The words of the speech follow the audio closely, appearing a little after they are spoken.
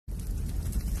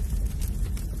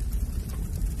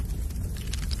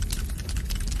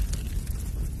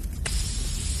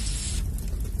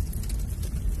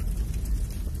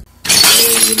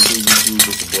What it do, YouTube?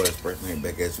 It's your boy Frank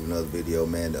back at you with another video,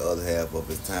 man. The other half of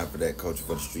it's time for that Culture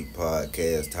for the Street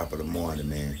podcast, top of the morning,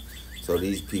 man. So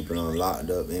these people done locked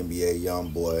up NBA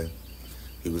Youngboy.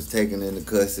 He was taken into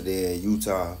custody in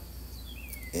Utah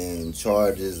in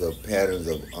charges of patterns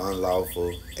of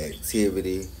unlawful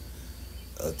activity,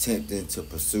 attempting to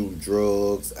pursue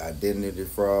drugs, identity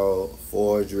fraud,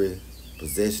 forgery,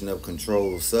 possession of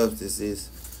controlled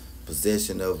substances,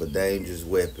 possession of a dangerous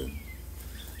weapon.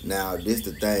 Now, this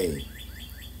the thing.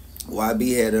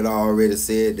 YB had it already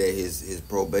said that his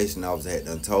probation officer had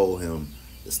done told him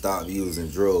to stop using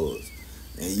drugs.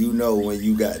 And you know when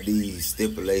you got these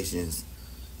stipulations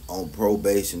on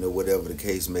probation or whatever the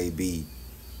case may be,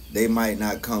 they might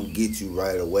not come get you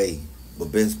right away,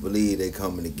 but best believe they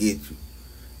coming to get you.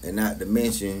 And not to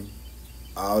mention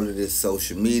all of this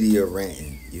social media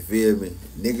ranting, you feel me?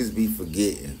 Niggas be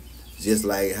forgetting, just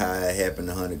like how it happened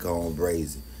to Honeycomb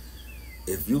Brazy.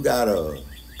 If you got a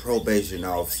probation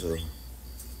officer,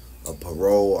 a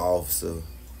parole officer,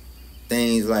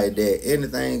 things like that,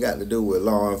 anything got to do with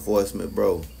law enforcement,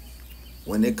 bro,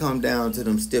 when they come down to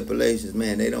them stipulations,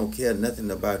 man, they don't care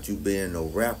nothing about you being no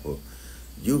rapper.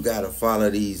 You got to follow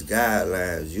these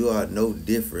guidelines. You are no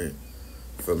different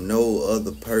from no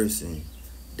other person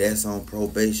that's on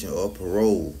probation or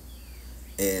parole.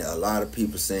 And a lot of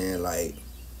people saying, like,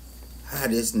 how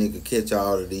this nigga catch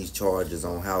all of these charges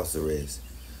on house arrest?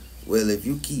 Well, if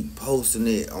you keep posting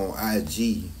it on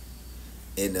IG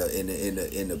and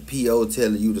the PO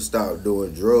telling you to stop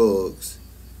doing drugs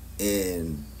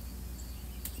and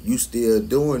you still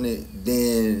doing it,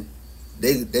 then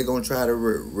they gonna try to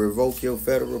revoke your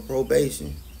federal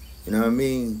probation. You know what I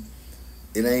mean?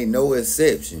 It ain't no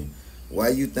exception. Why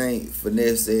you think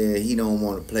Finesse said he don't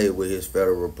want to play with his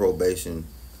federal probation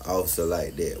officer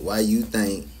like that? Why you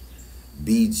think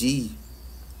BG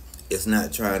is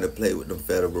not trying to play with them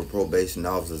federal probation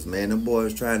officers? Man, them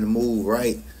boys trying to move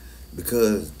right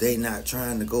because they not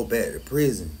trying to go back to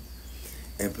prison.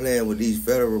 And playing with these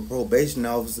federal probation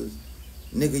officers,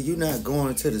 nigga, you not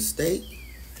going to the state.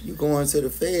 You going to the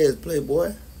feds,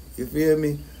 playboy. You feel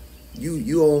me?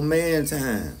 You on man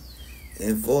time.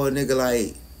 And for a nigga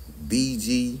like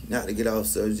BG, not to get off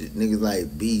subject, niggas like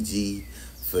BG,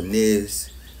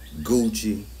 Finesse,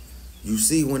 Gucci, you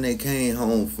see when they came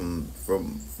home from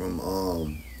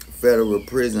federal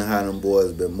prison how them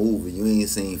boys been moving. You ain't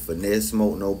seen Finesse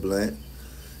smoke no blunt.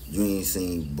 You ain't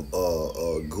seen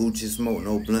Gucci smoke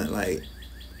no blunt. Like,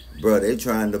 bro, they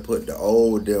trying to put the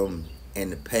old them in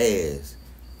the past,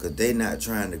 cause they not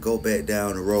trying to go back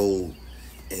down the road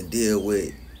and deal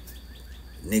with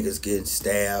niggas getting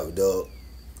stabbed up,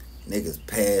 niggas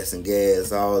passing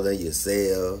gas all in your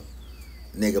cell.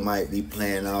 Nigga might be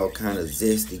playing all kind of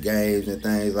zesty games and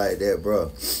things like that,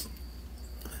 bro.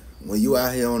 When you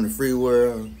out here on the free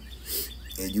world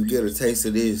and you get a taste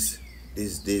of this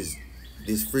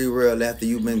free world after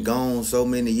you've been gone so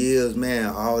many years, man,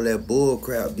 all that bull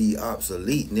crap be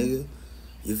obsolete, nigga.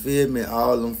 You feel me?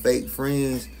 All them fake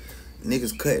friends,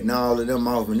 niggas cutting all of them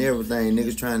off and everything.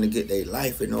 Niggas trying to get their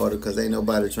life in order because ain't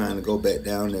nobody trying to go back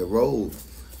down that road.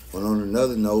 But on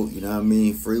another note, you know what I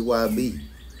mean? Free YB.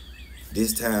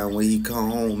 This time when he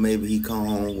come home, maybe he come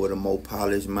home with a more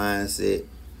polished mindset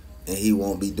and he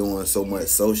won't be doing so much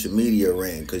social media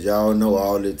rant, because y'all know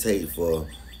all it takes for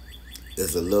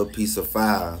is a little piece of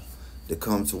fire to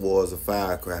come towards a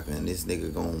firecracker, and this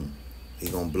nigga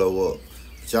gonna blow up.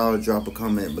 Y'all drop a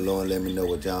comment below and let me know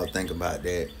what y'all think about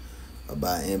that,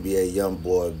 about NBA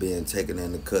Youngboy being taken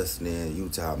into custody in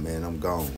Utah, man. I'm gone.